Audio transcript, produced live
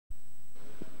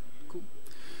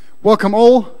Welcome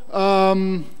all.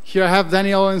 Here I have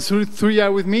Daniel and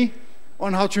Zuria with me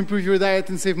on how to improve your diet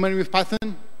and save money with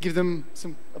Python. Give them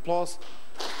some applause.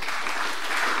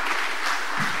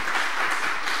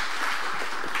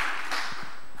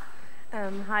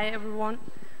 Hi everyone.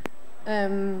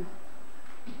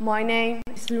 My name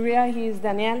is Zuria, he is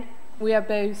Daniel. We are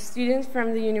both students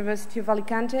from the University of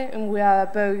Alicante, and we are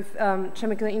both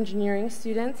chemical engineering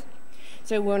students.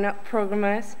 So we're not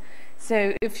programmers.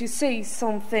 So if you see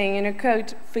something in a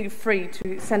code, feel free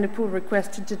to send a pull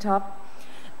request to GitHub.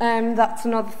 That's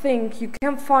another thing. You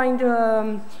can find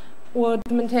our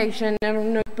documentation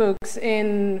and notebooks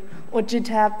in our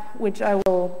GitHub, which I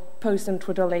will post on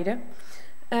Twitter later.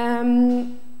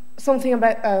 Something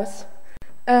about us.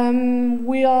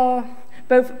 We are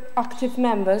both active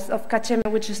members of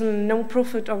Pyomo, which is a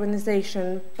non-profit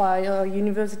organization by our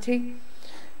university.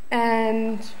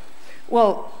 And,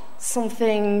 well,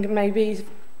 something maybe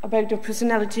about our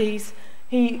personalities.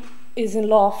 He is in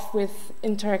love with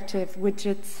interactive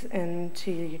widgets and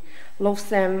he loves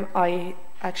them. I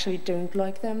actually don't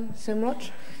like them so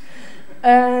much.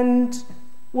 And,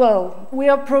 well, we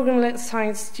are Program-Led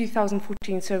Science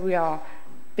 2014, so we are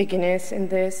beginners in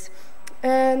this.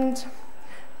 And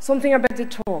something about the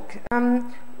talk.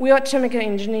 We are chemical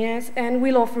engineers and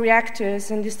we love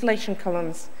reactors and distillation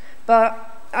columns. But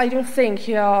I don't think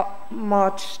you are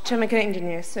much chemical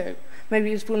engineers, so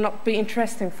maybe it will not be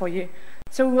interesting for you.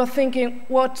 So we were thinking,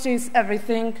 what is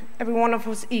everything every one of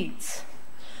us eats?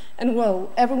 And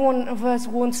well, every one of us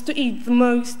wants to eat the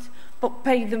most, but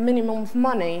pay the minimum of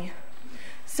money.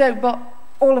 So, but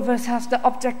all of us have the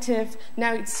objective,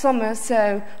 now it's summer,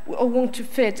 so we all want to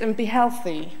fit and be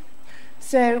healthy.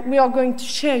 So we are going to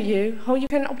show you how you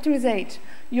can optimize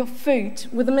your food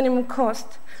with a minimum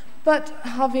cost, but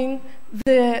having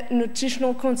the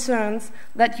nutritional concerns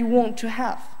that you want to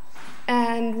have.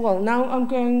 And well, now I'm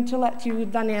going to let you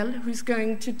with Daniel, who's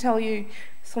going to tell you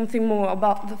something more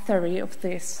about the theory of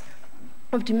this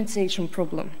optimization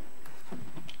problem.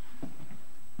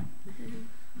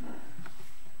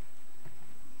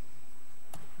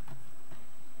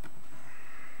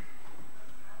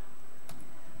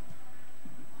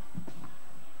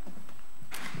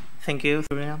 Thank you,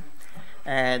 Zuria.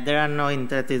 There are no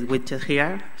interactive widgets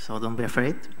here, so don't be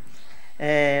afraid.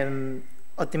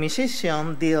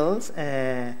 Optimization deals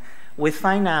with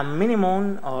find a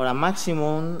minimum or a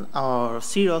maximum or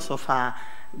zeros of a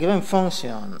given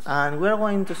function, and we're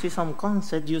going to see some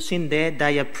concepts using the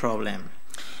diet problem.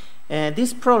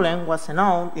 This problem was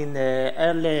announced in the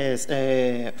early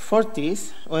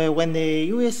 40s when the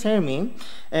US Army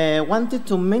wanted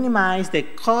to minimize the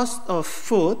cost of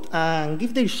food and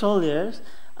give their soldiers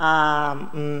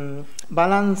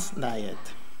balanced diet.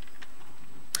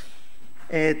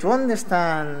 To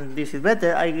understand this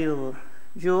better, I will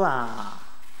give you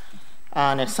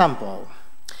an example.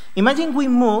 Imagine we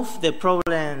move the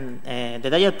problem, the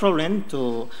diet problem,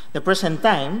 to the present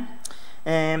time.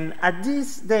 At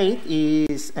this date,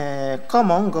 it is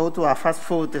common go to a fast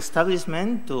food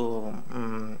establishment to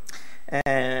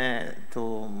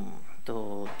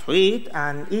eat,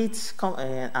 and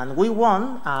and we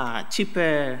want a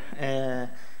cheaper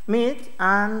meat,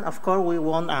 and of course we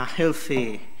want a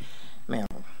healthy meal.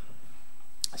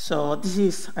 So this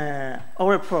is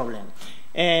our problem.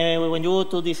 When you go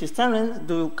to this establishment,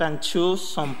 you can choose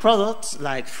some products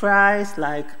like fries,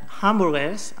 like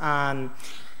hamburgers, and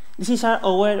this is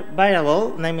our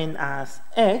variable, named as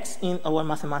x in our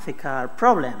mathematical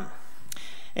problem.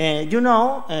 You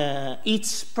know,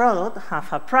 each product has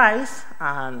a price,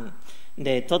 and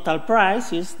the total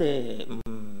price is the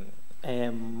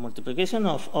multiplication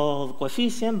of all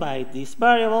coefficients by this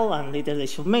variable, and later the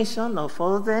summation of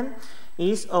all of them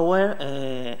is our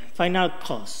final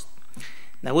cost.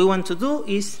 What we want to do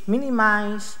is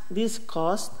minimize this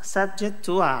cost subject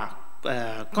to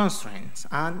constraints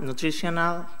and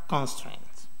nutritional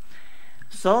constraints.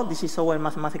 So this is our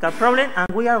mathematical problem, and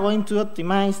we are going to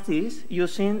optimize this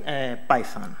using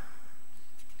Python.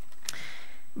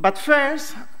 But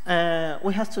first,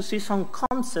 we have to see some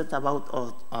concept about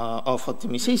of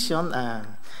optimization.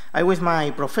 I wish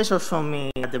my professor showed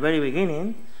me at the very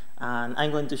beginning, and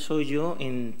I'm going to show you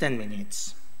in 10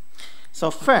 minutes.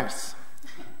 So first,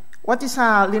 what is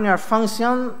a linear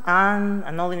function and a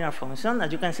nonlinear function?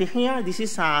 As you can see here, this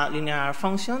is a linear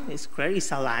function. It's clear,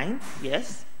 it's a line,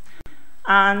 yes.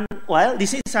 And, well,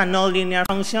 this is a nonlinear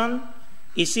function.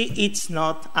 You see, it's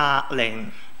not a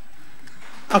lane.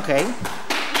 Okay.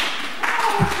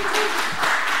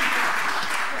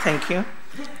 Thank you.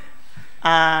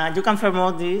 You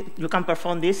can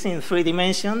perform this in 3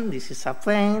 dimensions. This is a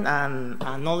plane, and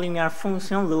a nonlinear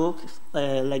function looks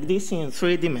like this in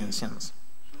 3 dimensions.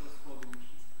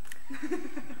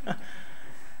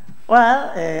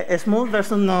 Well, smooth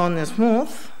versus non-smooth.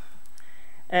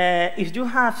 If you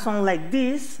have something like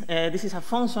this, this is a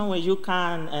function where you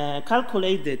can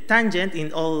calculate the tangent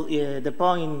in all the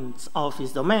points of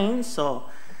its domain. So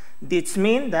this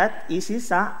means that this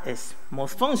is a smooth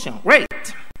function. Great.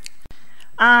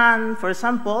 And for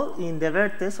example, in the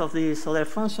vertex of this other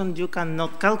function, you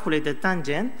cannot calculate the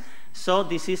tangent. So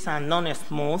this is a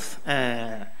non-smooth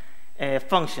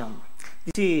function.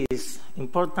 This is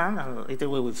important, and later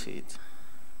we will see it.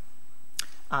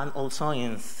 And also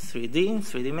in 3D, in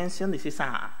 3 dimensions, this is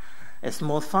a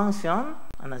smooth function.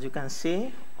 And as you can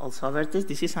see, also a vertex,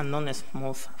 this is a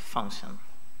non-smooth function.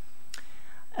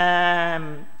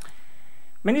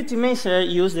 Many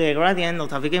optimizers use the gradient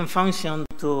of a given function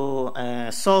to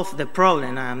solve the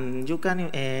problem. You can,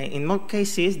 in most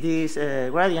cases, this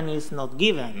gradient is not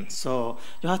given, so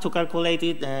you have to calculate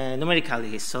it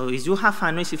numerically. So if you have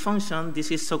a noisy function,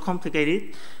 this is so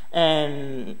complicated,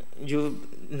 and you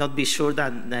not be sure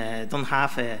that don't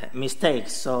have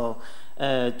mistakes. So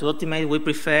to optimize, we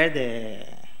prefer the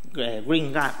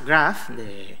green graph,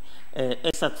 the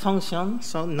exact function,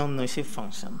 so non-noisy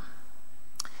function.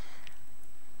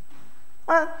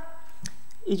 Well,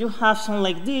 if you have something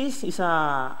like this, it's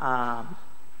a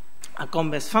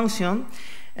convex function.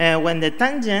 When the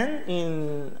tangent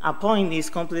in a point is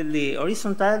completely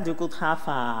horizontal, you could have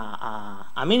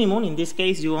a minimum. In this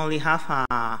case, you only have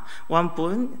one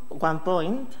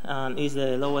point, and is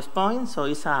the lowest point, so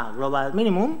it's a global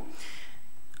minimum.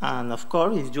 And of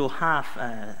course, if you have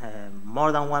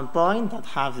more than 1 point that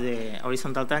have the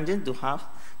horizontal tangent,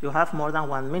 you have more than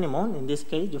one minimum. In this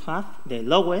case, you have the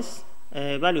lowest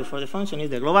value for the function is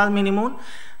the global minimum,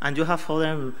 and you have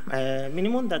other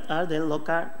minimum that are the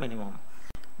local minimum.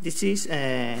 This is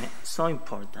so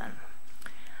important.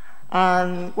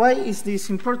 And why is this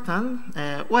important?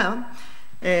 Well,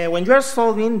 when you are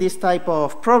solving this type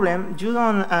of problem, you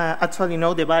don't actually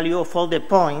know the value of all the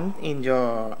points in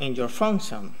your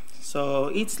function. So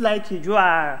it's like you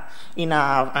are in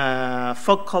a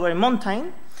fog-covered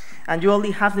mountain, and you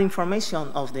only have the information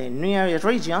of the nearest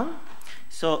region.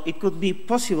 So it could be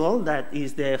possible that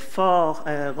is the fog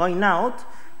going out,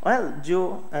 well,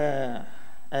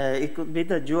 it could be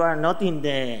that you are not in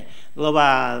the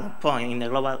global point, in the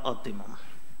global optimum.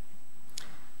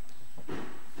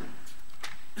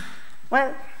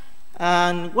 Well,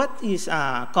 and what is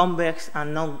a convex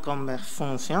and non-convex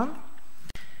function?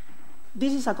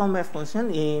 This is a convex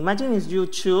function. Imagine if you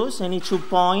choose any 2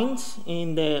 points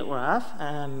in the graph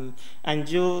and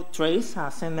you trace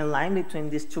a segment line between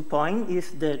these 2 points.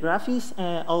 If the graph is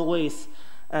always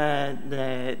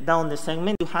down the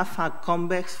segment, you have a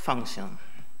convex function.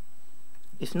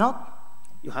 If not,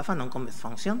 you have a non-convex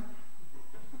function.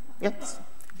 Yes,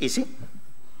 easy.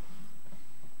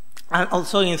 And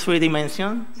also in 3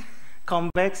 dimensions,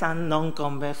 convex and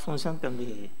non-convex function can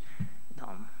be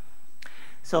done.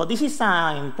 So this is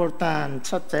an important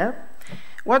chapter.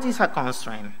 What is a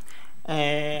constraint?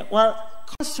 Well,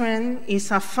 constraint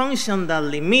is a function that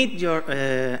limits your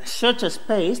search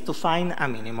space to find a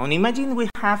minimum. Imagine we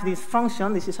have this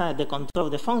function. This is the control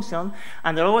of the function,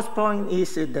 and the lowest point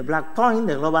is the black point,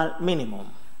 the global minimum.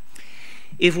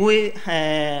 If we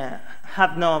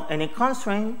have no any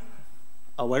constraint,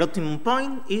 our optimum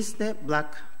point is the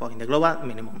black point, the global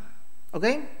minimum.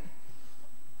 Okay?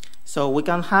 So we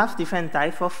can have different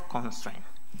types of constraints.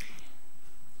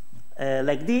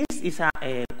 Like this is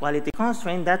a quality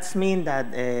constraint. That means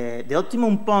that the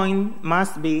optimum point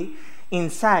must be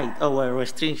inside our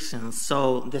restrictions.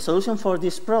 So the solution for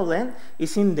this problem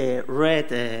is in the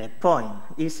red point.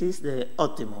 This is the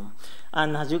optimum.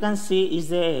 And as you can see, is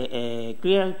the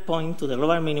clear point to the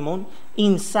global minimum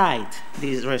inside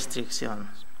these restrictions.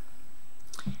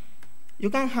 You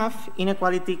can have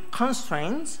inequality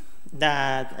constraints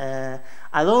that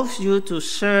allows you to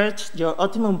search your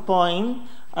optimum point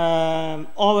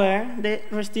over the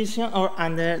restriction or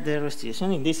under the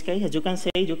restriction. In this case, as you can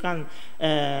say, you can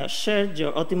search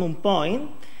your optimum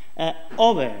point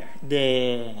over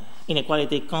the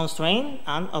inequality constraint,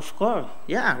 and of course,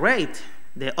 yeah, great.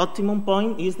 The optimum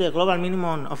point is the global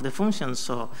minimum of the function,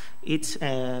 so it's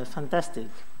fantastic.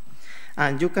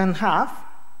 And you can have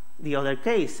the other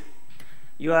case.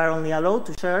 You are only allowed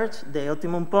to search the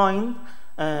optimum point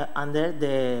under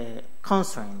the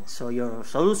constraint. So your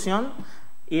solution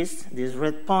is this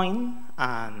red point,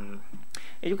 and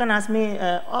you can ask me,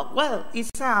 oh, well,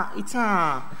 it's a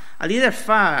little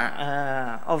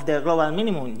far of the global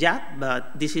minimum, yeah,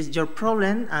 but this is your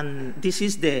problem, and this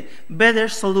is the better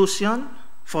solution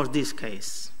for this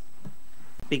case,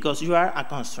 because you are a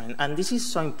constraint, and this is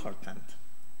so important.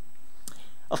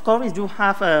 Of course, if you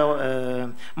have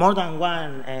more than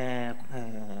one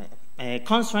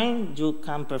constraint, you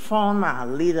can perform a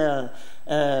little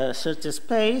search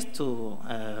space to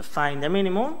find the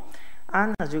minimum.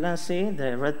 And as you can see,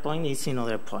 the red point is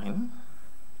another point,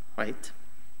 right?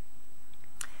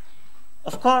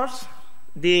 Of course,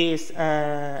 this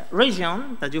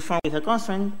region that you form with a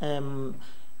constraint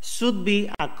should be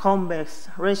a convex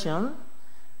region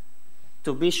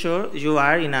to be sure you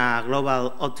are in a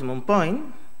global optimum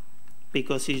point,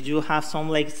 because if you have some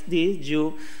like this,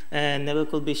 you never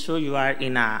could be sure you are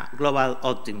in a global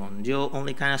optimum. You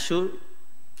only can assure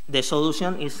the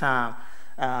solution is a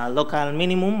local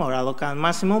minimum or a local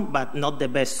maximum, but not the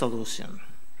best solution.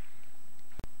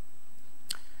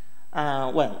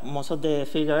 Well, most of the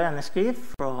figure and script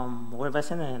from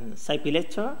Webbasen and SciP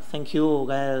lecture. Thank you,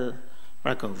 Gael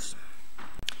Rakos.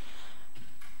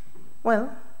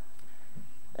 Well,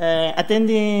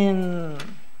 attending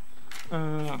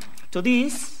to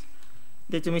this,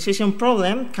 the optimization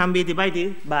problem can be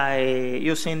divided by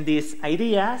using these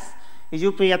ideas. If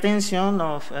you pay attention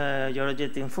of your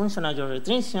objective function or your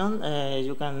restriction,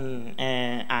 you can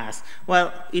ask,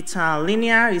 well, it's a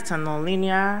linear, it's a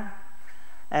non-linear,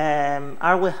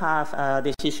 or we have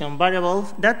decision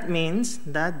variables. That means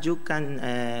that you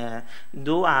can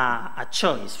do a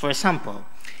choice. For example,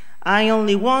 I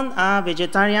only want a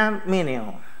vegetarian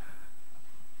menu,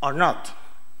 or not.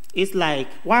 It's like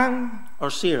 1 or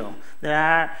 0. There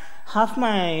are half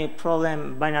my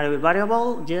problem binary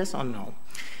variable, yes or no.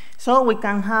 So we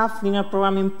can have linear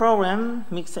programming problem,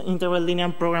 mixed integral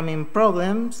linear programming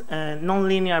problems,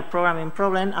 non-linear programming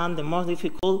problem, and the most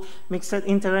difficult mixed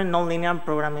integral non-linear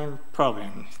programming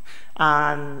problems.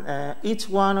 And each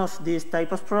one of these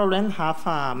type of problems have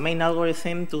a main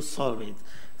algorithm to solve it.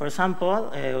 For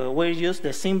example, we use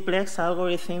the simplex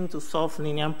algorithm to solve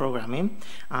linear programming,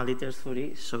 and later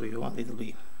Zuria show you a little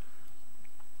bit.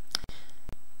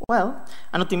 Well,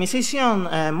 an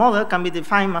optimization model can be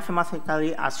defined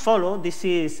mathematically as follows. This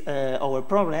is our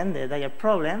problem, the diet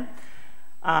problem.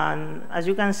 And as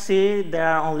you can see, there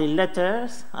are only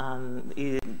letters,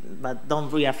 but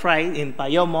don't be afraid. In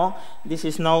Pyomo, this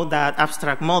is not that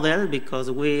abstract model because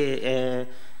we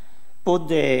put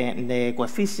the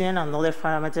coefficient and other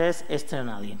parameters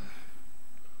externally.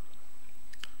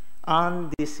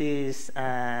 And this is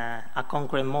a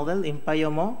concrete model in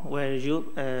Pyomo where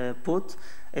you put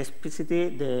explicitly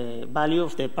the value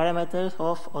of the parameters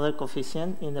of other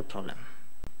coefficients in the problem.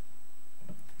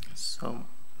 So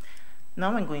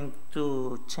now I'm going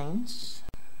to change.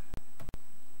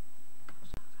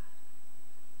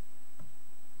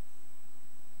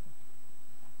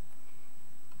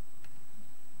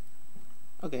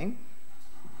 Okay.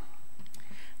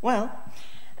 Well,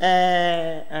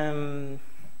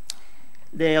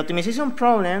 the optimization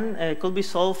problem could be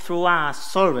solved through a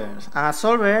solver. A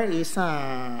solver is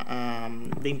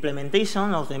the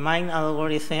implementation of the main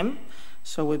algorithm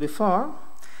shown before,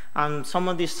 and some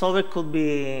of these solvers could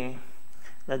be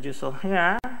that you saw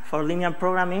here. For linear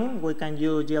programming, we can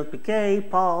use GLPK,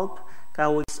 PULP,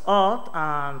 KWixOpt,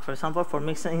 and for example, for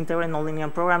mixed integral nonlinear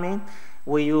programming,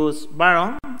 we use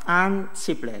Baron and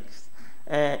Simplex.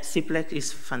 Simplex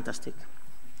is fantastic.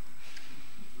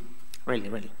 Really,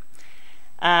 really.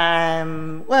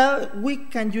 Well, we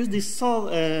can use this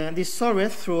solver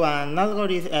through an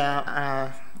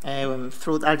algorithm,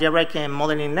 through algebraic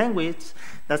modeling language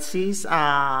that is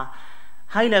a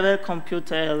high-level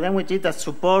computer language that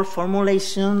support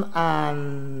formulation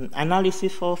and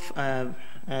analysis of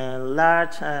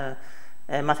large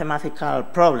mathematical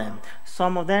problems.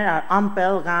 Some of them are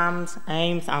AMPL, GAMS,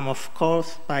 AIMS, and of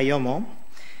course Pyomo.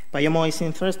 Pyomo is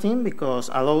interesting because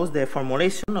it allows the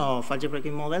formulation of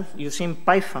algebraic models using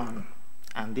Python,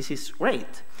 and this is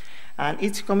great. And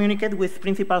it's communicated with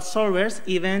principal solvers,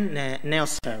 even Neo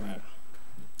server.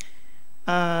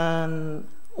 And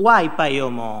why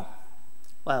Pyomo?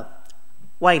 Well,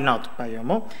 why not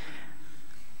Pyomo?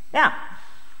 Yeah,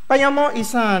 Pyomo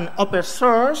is an open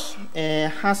source,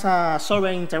 has a solver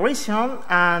integration,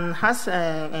 and has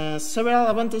several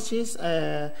advantages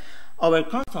over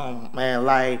Python,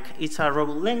 like it's a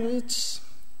robust language,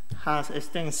 has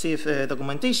extensive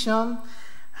documentation,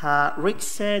 a rich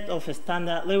set of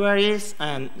standard libraries,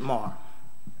 and more.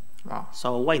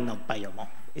 So why not Pyomo?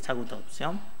 It's a good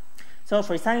option. So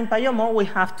for studying Pyomo, we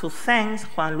have to thank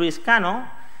Juan Luis Cano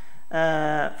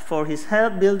for his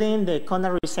help building the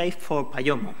conda recipe for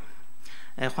Pyomo.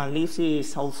 Juan Luis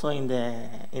is also in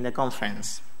the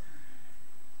conference.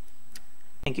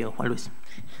 Thank you, Juan Luis.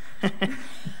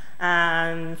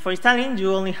 And for installing,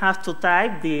 you only have to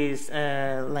type this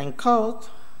line code,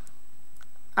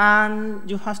 and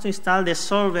you have to install the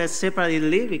solver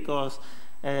separately because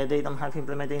they don't have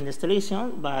implemented in the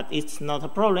installation, but it's not a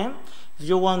problem. If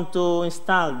you want to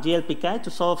install GLPK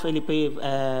to solve LP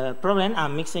problem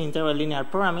and mixing integral linear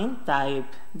programming, type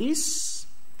this.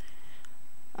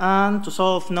 And to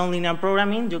solve nonlinear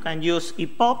programming, you can use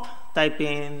EPOP, type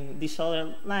in this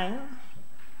other line.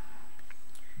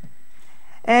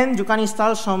 And you can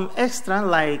install some extra,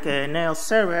 like Neo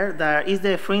server, that is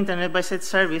the free internet-based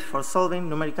service for solving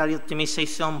numerical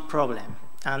optimization problem.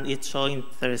 And it's so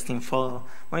interesting. For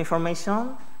more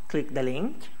information, click the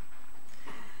link.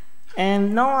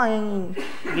 And now I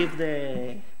give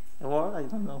the word, I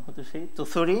don't know how to say it, to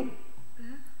Zuria,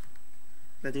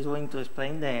 that is going to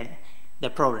explain the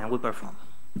problem we perform.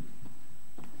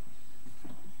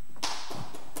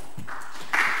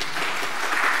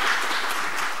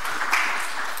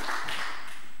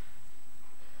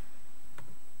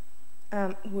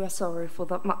 We are sorry for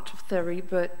that much of theory,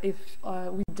 but if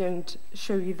we don't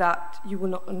show you that, you will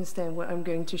not understand what I'm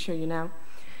going to show you now.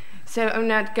 So I'm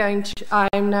now going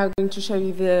to show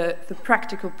you the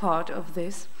practical part of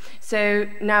this. So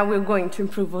now we're going to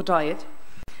improve our diet.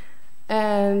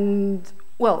 And,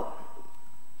 well,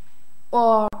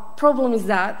 our problem is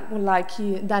that, like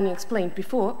Danny explained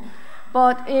before,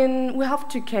 but we have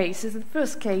two cases. The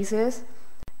first case is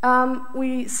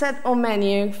we set our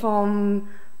menu from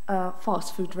a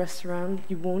fast food restaurant,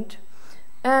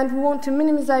 and we want to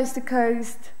minimize the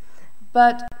cost,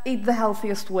 but eat the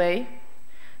healthiest way.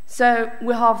 So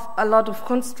we have a lot of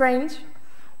constraints.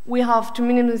 We have to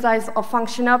minimize our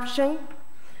function option,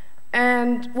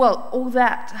 and well, all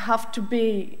that have to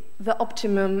be the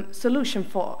optimum solution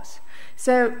for us.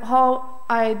 So how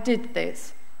I did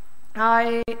this,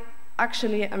 I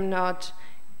actually am not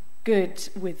good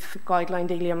with guideline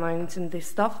daily amounts and this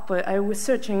stuff, but I was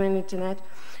searching on the internet,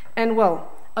 and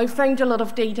well, I found a lot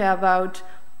of data about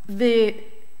the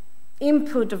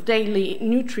input of daily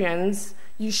nutrients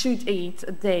you should eat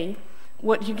a day.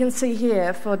 What you can see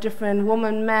here for different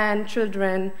women, men,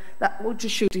 children, that what you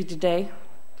should eat a day.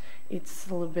 It's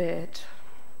a little bit,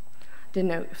 I don't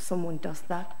know if someone does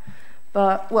that,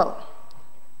 but well,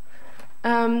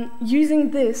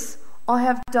 using this, I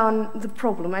have done the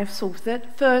problem, I've solved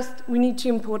it. First, we need to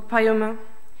import Pyomo.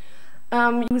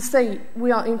 You would say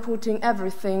we are importing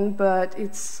everything, but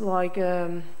it's like,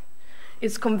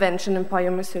 it's convention in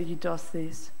Pyomo, so you do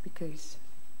this because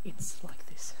it's like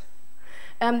this.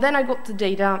 And then I got the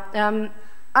data.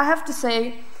 I have to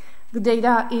say, the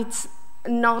data, it's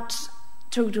not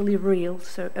totally real,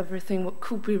 so everything what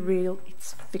could be real,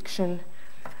 it's fiction.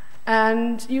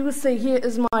 And you will see here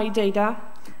is my data.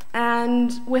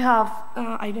 And we have,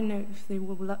 I don't know if they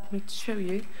will let me show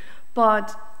you,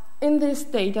 but in this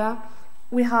data,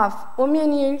 we have our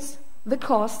menus, the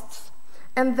costs,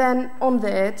 and then on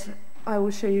that, I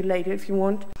will show you later if you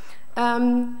want,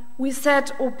 we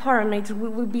set our parameters,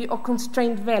 will be our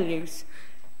constraint values.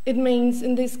 It means,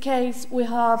 in this case, we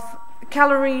have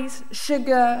calories,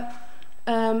 sugar,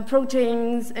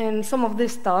 proteins, and some of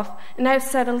this stuff, and I've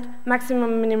settled maximum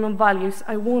and minimum values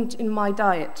I want in my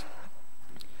diet.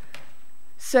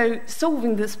 So,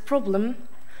 solving this problem,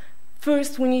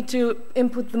 first we need to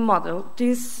input the model.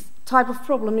 This type of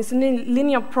problem is a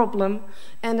linear problem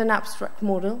and an abstract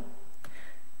model.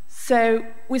 So,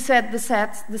 we set the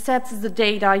sets. The sets is the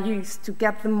data I use to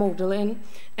get the model in.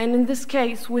 And in this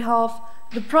case, we have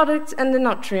the products and the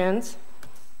nutrients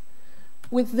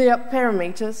with their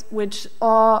parameters, which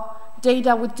are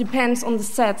data which depends on the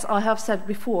sets I have set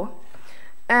before.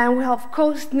 And we have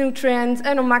cost, nutrients,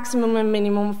 and a maximum and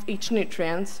minimum of each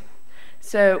nutrient.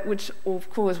 So, which of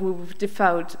course we will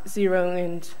default 0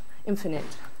 and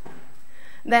infinite.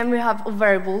 Then we have our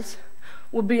variables,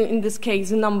 will be in this case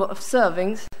the number of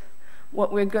servings,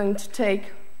 what we're going to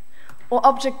take. Our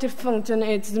objective function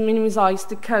is to minimize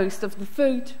the cost of the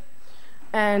food,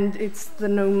 and it's the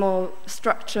normal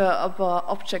structure of our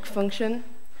object function.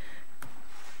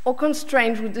 Our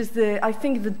constraint is I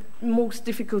think the most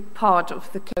difficult part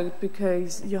of the code,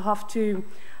 because you have to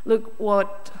look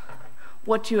what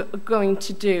you're going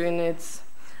to do, and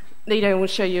later I will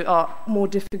show you a more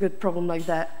difficult problem like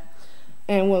that.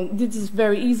 And well, this is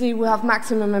very easy. We have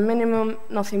maximum and minimum,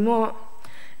 nothing more.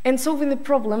 And solving the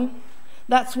problem,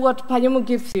 that's what Pyomo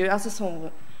gives you as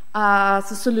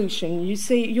a solution. You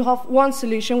see, you have one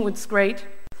solution, which is great.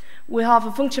 We have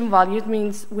a function value. It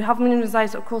means we have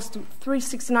minimized our cost to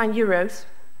 €369.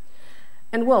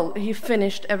 And well, he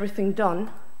finished everything done.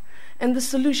 And the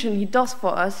solution he does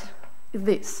for us is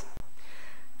this.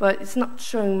 But it's not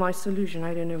showing my solution,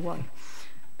 I don't know why.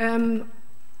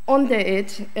 Under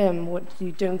it, what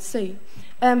you don't see,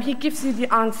 he gives you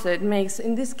the answer. It makes,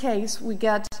 in this case,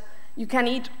 you can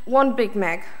eat one Big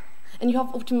Mac, and you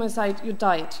have optimized your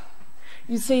diet.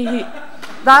 You see,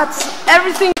 that's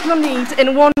everything you need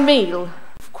in one meal,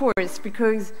 of course,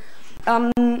 because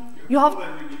you have...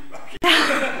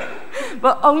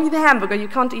 But only the hamburger, you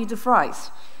can't eat the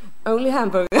fries. Only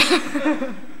hamburger.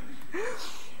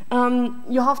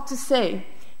 You have to say,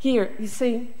 here, you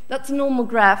see, that's a normal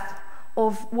graph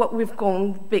of what we've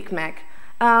called Big Mac.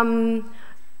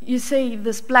 You see,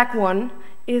 this black one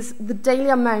is the daily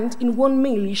amount in one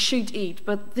meal you should eat,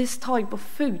 but this type of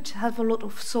food have a lot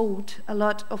of salt, a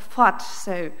lot of fat,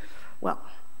 so, well,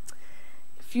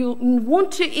 if you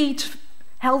want to eat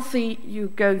healthy, you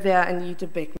go there and eat a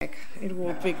Big Mac. It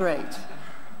will be great.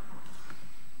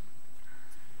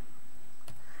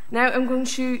 Now I'm going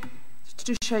to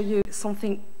show you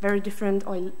something very different.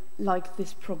 I like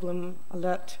this problem a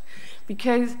lot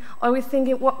because I was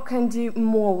thinking what can do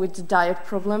more with the diet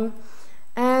problem,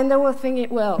 and I was thinking,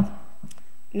 well,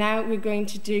 now we're going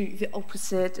to do the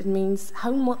opposite. It means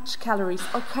how much calories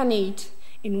I can eat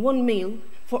in one meal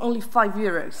for only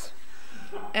 €5.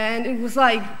 And it was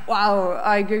like, wow,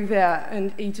 I go there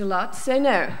and eat a lot. So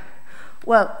no,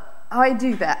 well, I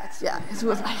do that. Yeah, it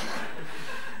was like,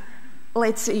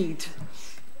 let's eat.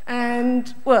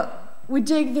 And, well, we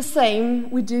do the same.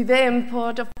 We do the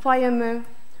import of Pyomo.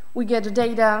 We get the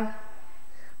data,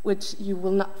 which you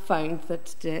will not find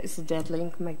that there is a dead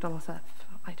link. McDonald's app,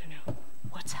 I don't know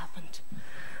what's happened.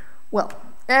 Well,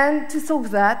 and to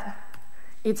solve that,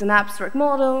 it's an abstract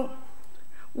model.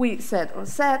 We set our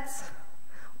sets,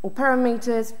 or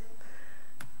parameters,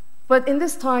 but in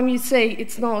this time you say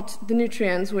it's not the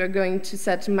nutrients we're going to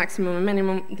set to maximum and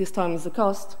minimum. This time is the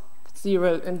cost,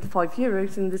 0 and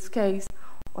 €5 in this case.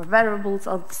 Our variables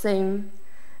are the same,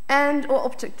 and our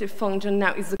objective function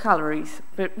now is the calories,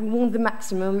 but we want the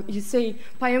maximum. You see,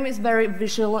 Pyomo is very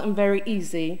visual and very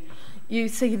easy. You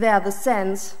see there the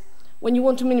sense. When you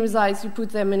want to minimize, you put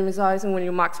there minimize, and when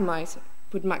you maximize,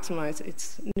 put maximize.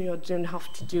 You don't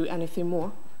have to do anything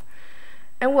more.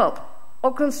 And well,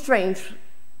 our constraint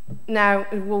now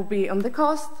it will be on the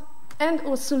cost, and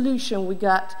our solution we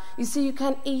got. You see, you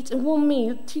can eat in one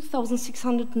meal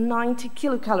 2,690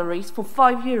 kilocalories for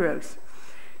 €5.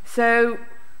 So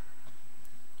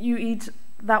you eat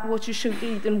that what you should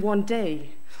eat in one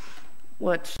day.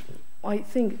 What I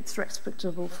think it's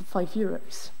respectable for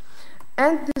 €5.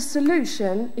 And the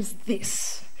solution is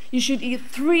this. You should eat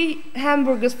 3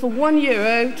 hamburgers for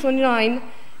 €1.29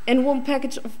 and 1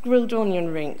 package of grilled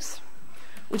onion rings,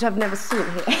 which I've never seen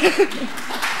here.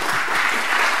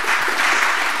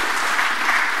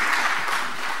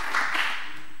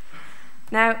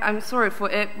 Now, I'm sorry for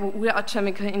it, but we are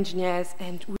chemical engineers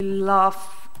and we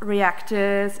love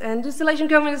reactors and distillation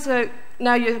companies, so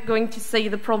now you're going to see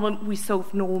the problem we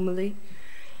solve normally.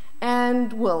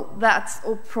 And, well, that's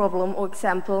our problem or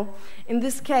example. In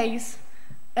this case,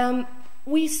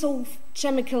 we solve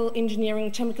chemical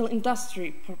engineering, chemical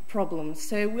industry problems.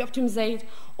 So we optimize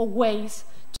our ways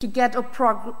to get a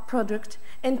product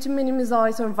and to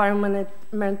minimize our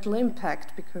environmental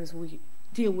impact, because we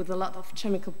deal with a lot of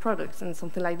chemical products and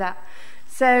something like that.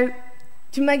 So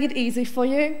to make it easy for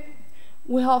you,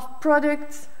 we have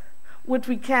products which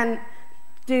we can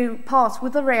pass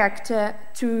with a reactor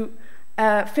to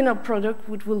a final product,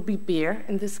 which will be beer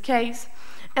in this case,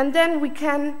 and then we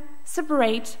can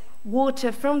separate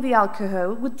water from the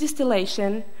alcohol with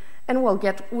distillation, and we'll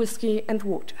get whiskey and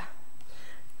water.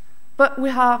 But we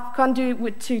can do it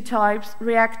with 2 types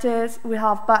reactors. We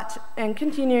have batch and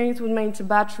continuous. We made a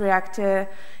batch reactor.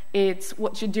 It's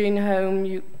what you do in home.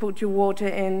 You put your water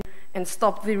in and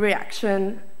stop the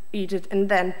reaction, eat it, and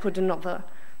then put another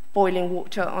boiling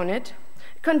water on it.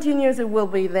 Continuous, it will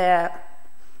be there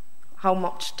how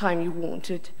much time you want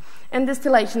it. And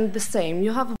distillation, the same.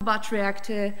 You have a batch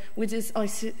reactor, which is, I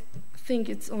think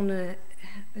it's on a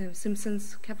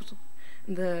Simpsons Capital.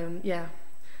 Yeah,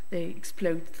 they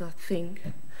explode that thing.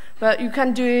 But you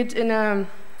can do it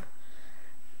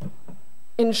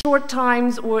in short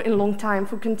times or in long time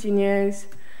for continuous.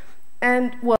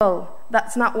 And, well,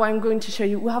 that's not what I'm going to show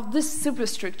you. We have this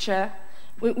superstructure.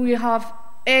 We have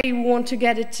A, we want to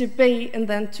get it to B and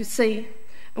then to C.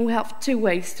 And we have 2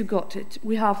 ways to get it.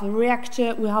 We have a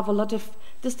reactor, we have a lot of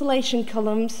distillation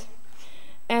columns,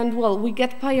 and, well, we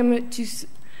get Pyomo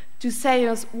to say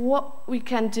us what we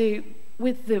can do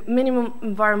with the minimum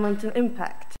environmental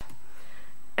impact.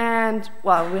 And,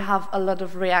 well, we have a lot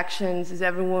of reactions. As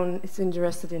everyone is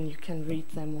interested in, you can read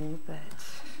them all, but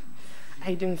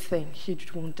I don't think you'd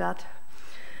want that.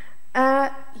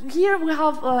 Here we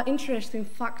have an interesting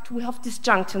fact. We have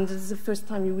disjunctions. This is the first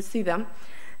time you will see them.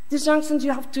 Disjunctions,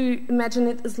 you have to imagine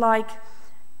it as like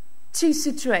 2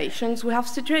 situations. We have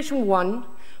situation 1,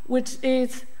 which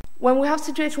is When we have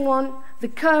situation 1, the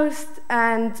cost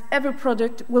and every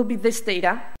product will be this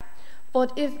data.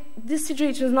 But if this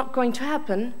situation is not going to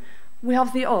happen, we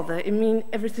have the other. It means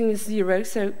everything is 0,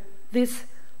 so this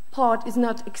part is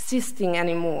not existing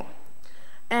anymore.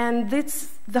 And that's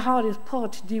the hardest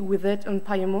part to deal with it on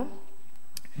Pyomo,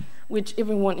 which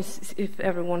everyone is, if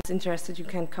everyone's interested, you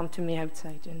can come to me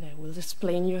outside and I will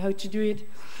explain you how to do it.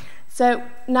 So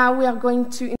now we are going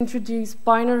to introduce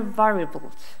binary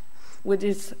variables, which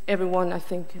is, everyone I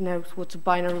think knows what a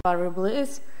binary variable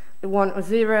is. 1 or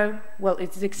 0, well,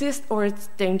 it exists or it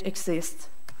don't exist.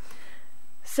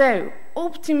 So,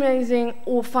 optimizing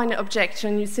or finite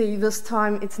objection, you see this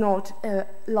time it's not a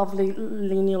lovely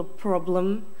linear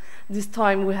problem. This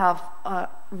time we have a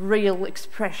real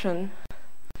expression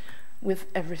with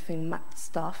everything math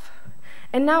stuff.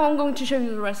 And now I'm going to show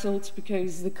you the results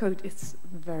because the code is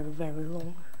very, very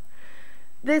long.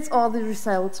 These are the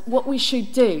results, what we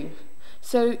should do.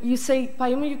 So you say,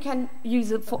 Pyomo, you can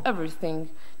use it for everything.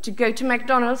 To go to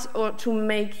McDonald's or to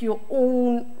make your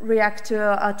own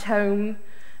reactor at home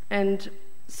and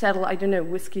settle, I don't know,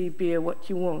 whiskey, beer, what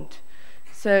you want.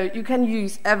 So you can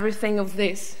use everything of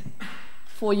this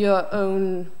for your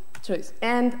own choice.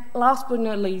 And last but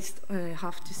not least, I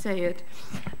have to say it,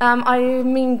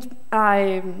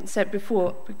 I said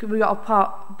before, because we are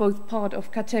both part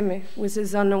of CATEME, which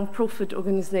is a non-profit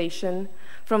organization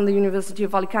from the University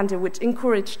of Alicante, which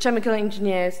encourages chemical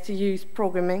engineers to use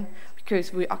programming,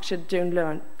 because we actually don't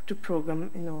learn to program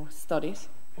in our studies.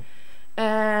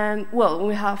 And, well,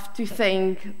 we have to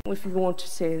think, if we want to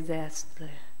say, there's the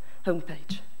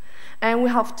homepage. And we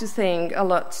have to thank a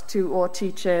lot to our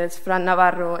teachers, Fran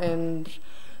Navarro and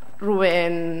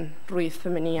Rubén Ruiz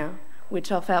Femenía, which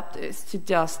have helped us to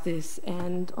do this.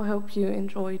 And I hope you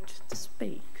enjoyed the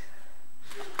speak.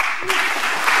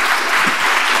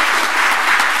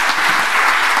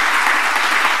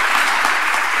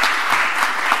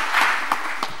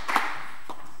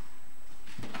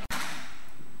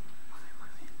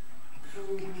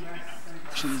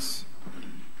 Questions?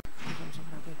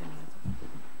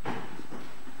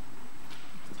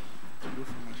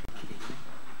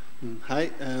 Hi,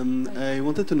 I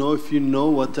wanted to know if you know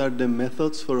what are the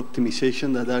methods for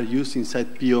optimization that are used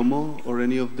inside Pyomo or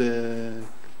any of the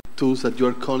tools that you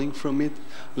are calling from it.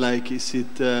 Like, is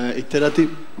it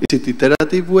iterative? Is it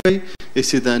iterative way?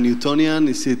 Is it a Newtonian?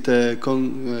 Is it a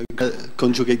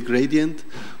conjugate gradient?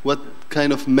 What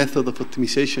kind of method of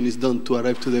optimization is done to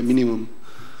arrive to the minimum?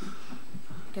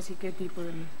 Because you go deeper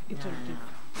in iterative.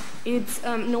 It's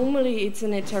normally it's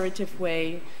an iterative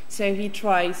way. So he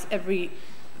tries every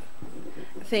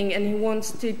thing and he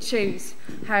wants to choose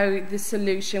how the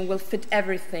solution will fit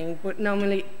everything. But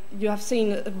normally you have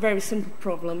seen a very simple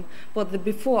problem. But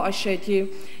before I showed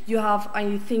you, you have,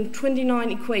 I think,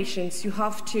 29 equations you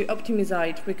have to optimize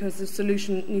it because the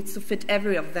solution needs to fit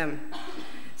every of them.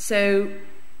 So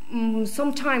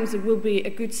sometimes it will be a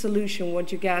good solution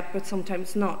what you get, but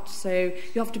sometimes not. So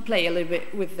you have to play a little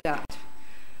bit with that.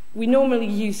 We normally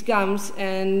use GAMS,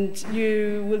 and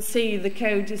you will see the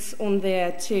code is on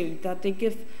there too, that they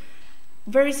give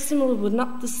very similar but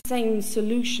not the same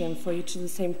solution for you to the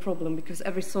same problem, because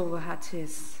every solver had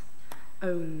his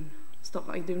own stuff.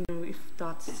 I don't know if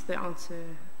that's the answer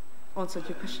to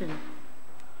your question.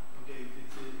 Okay, if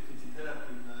it's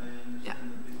iterative, I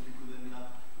understand that you could end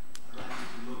up trying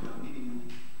to look at minimum.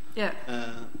 Yeah.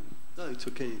 No, it's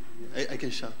okay. I can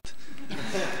shout.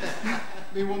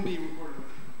 They won't be recorded.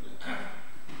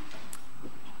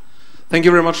 Thank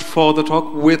you very much for the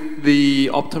talk. With the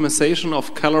optimization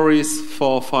of calories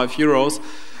for €5,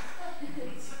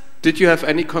 did you have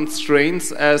any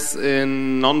constraints as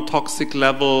in non-toxic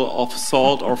level of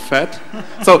salt or fat?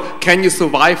 So can you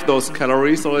survive those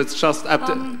calories, or it's just up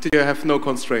to, do you have no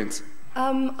constraints?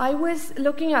 I was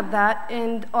looking at that,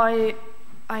 and I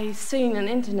seen on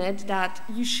internet that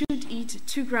you should eat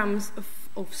 2 grams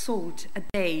of salt a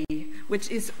day, which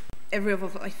is every of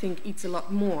us, I think, eats a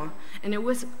lot more. And I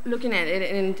was looking at it,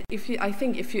 and I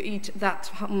think if you eat that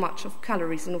much of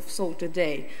calories and of salt a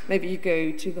day, maybe you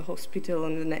go to the hospital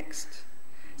on the next.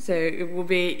 So it will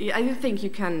be, I don't think you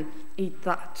can eat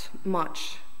that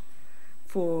much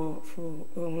for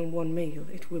one meal.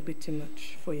 It will be too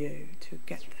much for you to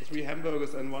get that. 3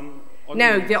 hamburgers and 1 onion.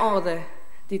 No, there are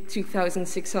the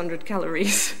 2,600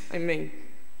 calories, I mean.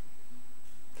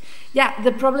 Yeah,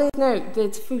 the problem is, no,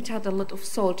 that food had a lot of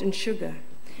salt and sugar,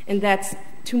 and that's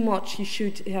too much you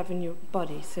should have in your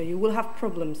body, so you will have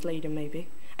problems later, maybe.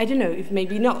 I don't know, if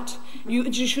maybe not.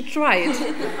 You should try it.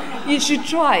 You should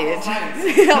try it.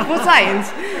 For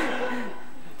science.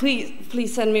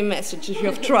 Please send me a message if you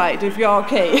have tried, if you're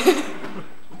okay.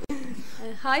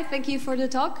 Hi, thank you for the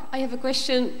talk. I have a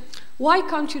question. Why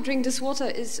can't you drink this water?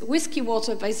 It's whiskey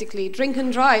water, basically. Drink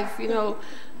and drive, you know.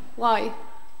 Why?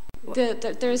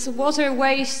 There's water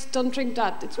waste, don't drink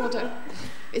that. It's water.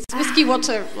 It's whiskey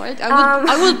water, right?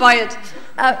 I would buy it.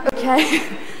 Okay.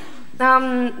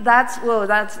 That's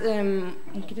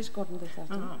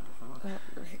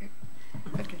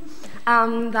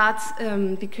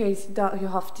because you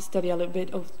have to study a little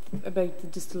bit about the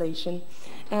distillation.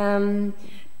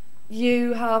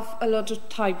 You have a lot of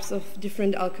types of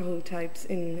different alcohol types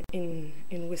in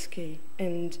whiskey,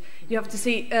 and you have to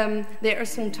see there are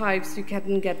some types you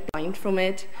can get blind from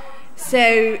it.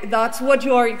 So that's what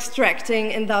you are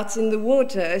extracting, and that's in the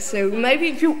water. So maybe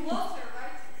if you,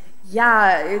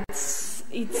 yeah, it's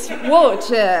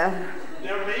water.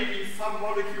 There may be some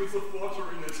molecules of water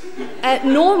in it.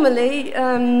 Normally,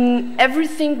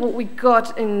 everything what we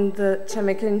got in the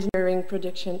chemical engineering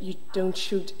production, you don't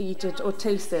should eat it or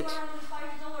taste it.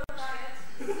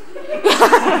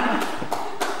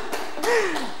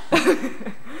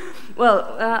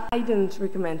 Well, I don't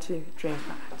recommend to drink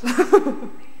that.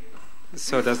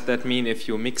 So does that mean if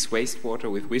you mix wastewater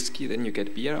with whiskey, then you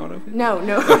get beer out of it? No,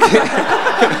 no. Okay.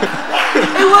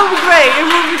 It will be great. It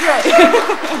will be great.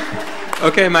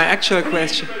 Okay, my actual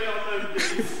question.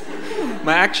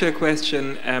 My actual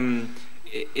question: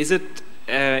 is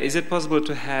it possible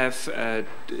to have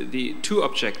the two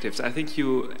objectives? I think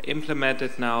you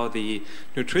implemented now the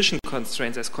nutrition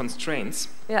constraints as constraints.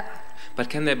 Yeah. But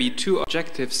can there be two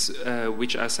objectives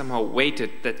which are somehow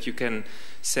weighted that you can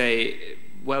say,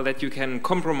 well, that you can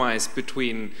compromise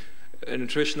between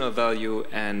nutritional value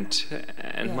and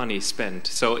money spent?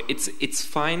 So it's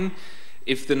fine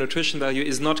if the nutrition value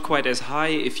is not quite as high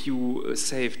if you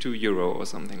save €2 or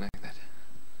something like that.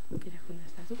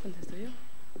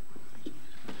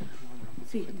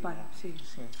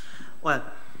 Well,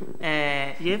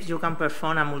 yes, you can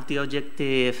perform a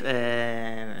multi-objective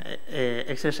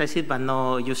exercise, but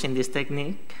not using this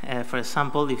technique. For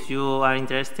example, if you are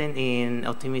interested in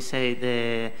optimizing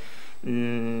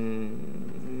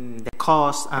the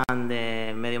cost and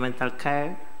the mediomental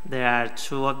care, there are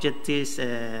two objectives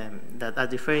that are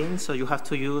different, so you have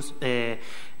to use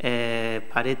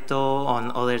Pareto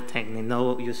on other techniques,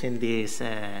 not using these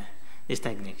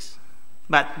techniques.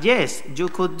 But yes, you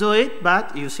could do it,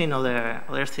 but using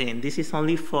other things. This is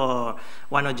only for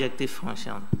one objective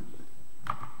function.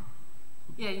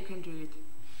 Yeah, you can do it.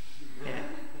 Yeah.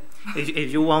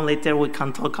 If you want later, we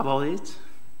can talk about it.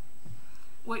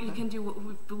 What you can do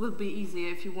will be easier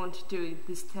if you want to do it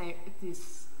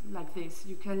like this.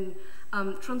 You can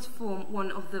transform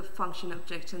one of the function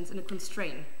objections in a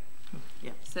constraint.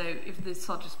 Yeah. So if they're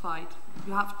satisfied,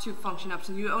 you have two function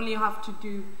options. You only have to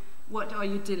do what are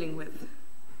you dealing with.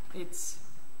 Do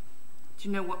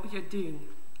you know what you're doing?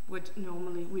 What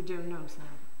normally we don't know. So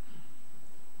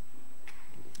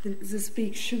the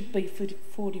speak should be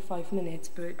 45 minutes,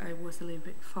 but I was a little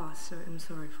bit fast, so I'm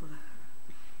sorry for that.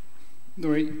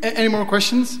 Don't worry. Any more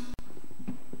questions?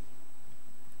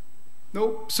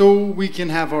 No? So we can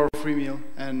have our free meal.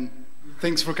 And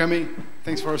thanks for coming.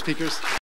 Thanks for our speakers.